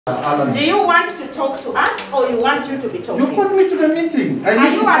Do you want to talk to us or you want you to be talking? You put me to the meeting. I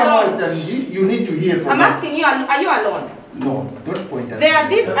need to come out and you need to hear from me. I'm asking you, are you alone? No, don't point at me. There are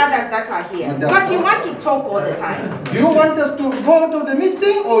these others that are here. But you want to talk all the time. Do you want us to go out of the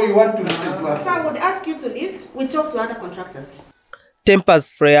meeting or you want to listen to us? So I would ask you to leave. We talk to other contractors. Tempers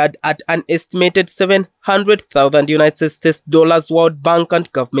flared at an estimated 700,000 United States dollars World Bank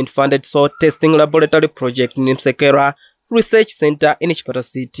and government-funded soil testing laboratory project in Imsekera Research Center in Chipata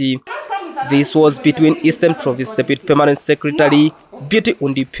City. This was between Eastern Province Deputy Permanent Secretary Beauty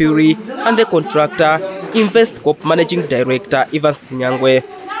Undi-Phiri and the contractor InvestCorp Managing Director Sinyangwe.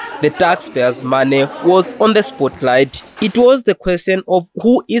 The taxpayers' money was on the spotlight. It was the question of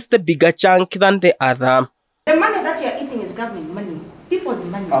who is the bigger chunk than the other. The money that you are eating is government money. People's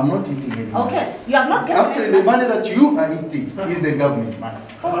money. I'm not eating any money. Okay, you have not getting Actually, the money that you are eating is the government money.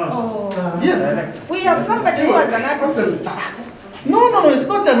 Oh. Yes. We have somebody who has an attitude. No, it's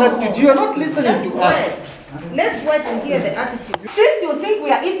not an attitude. You are not listening to us. Let's wait to hear the attitude. Since you think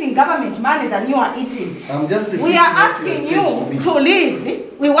we are eating government money than you are eating, we are asking you to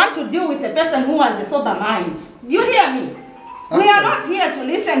leave. We want to deal with a person who has a sober mind. Do you hear me? We are not here to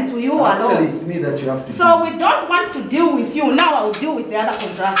listen to you alone. Actually, it's me that you have to So we don't want to deal with you. Now I will deal with the other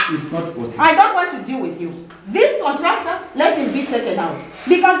contractor. It's not possible. I don't want to deal with you. This contractor, let him be taken out.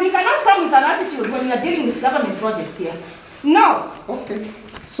 Because he cannot come with an attitude when we are dealing with government projects here. No. Okay.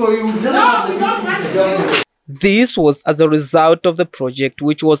 So you... No, we don't want to deal with. This was as a result of the project,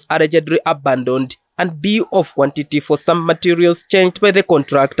 which was allegedly abandoned and B of quantity for some materials changed by the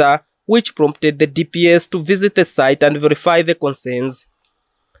contractor, which prompted the DPS to visit the site and verify the concerns.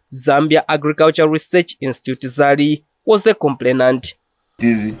 Zambia Agricultural Research Institute Zari was the complainant. It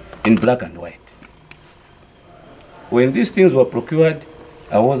is in black and white. When these things were procured,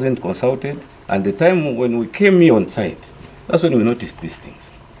 I wasn't consulted, and the time when we came here on site, that's when we noticed these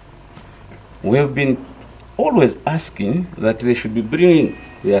things. We have been always asking that they should be bringing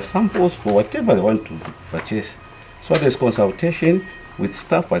their samples for whatever they want to purchase. So there's consultation with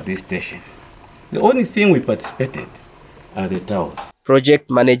staff at this station. The only thing we participated are the towels. Project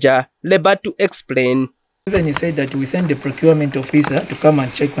manager labored to explain. Even he said that we send the procurement officer to come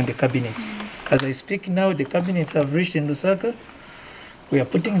and check on the cabinets. As I speak now, the cabinets have reached in Lusaka. We are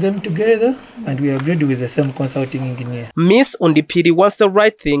putting them together and we agreed with the same consulting engineer. Miss Undi-Phiri wants the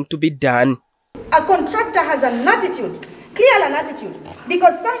right thing to be done. A contractor has an attitude, clear an attitude,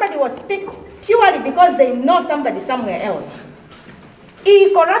 because somebody was picked purely because they know somebody somewhere else.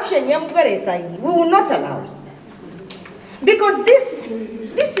 Corruption, we will not allow. Because this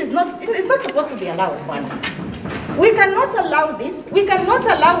is not supposed to be allowed, man. We cannot allow this. We cannot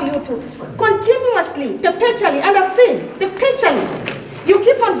allow you to continuously, perpetually, and I've seen, perpetually, you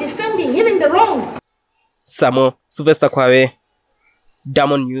keep on defending even the wrongs. Samo Sylvester Kwawe,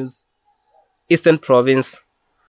 Diamond News, Eastern Province.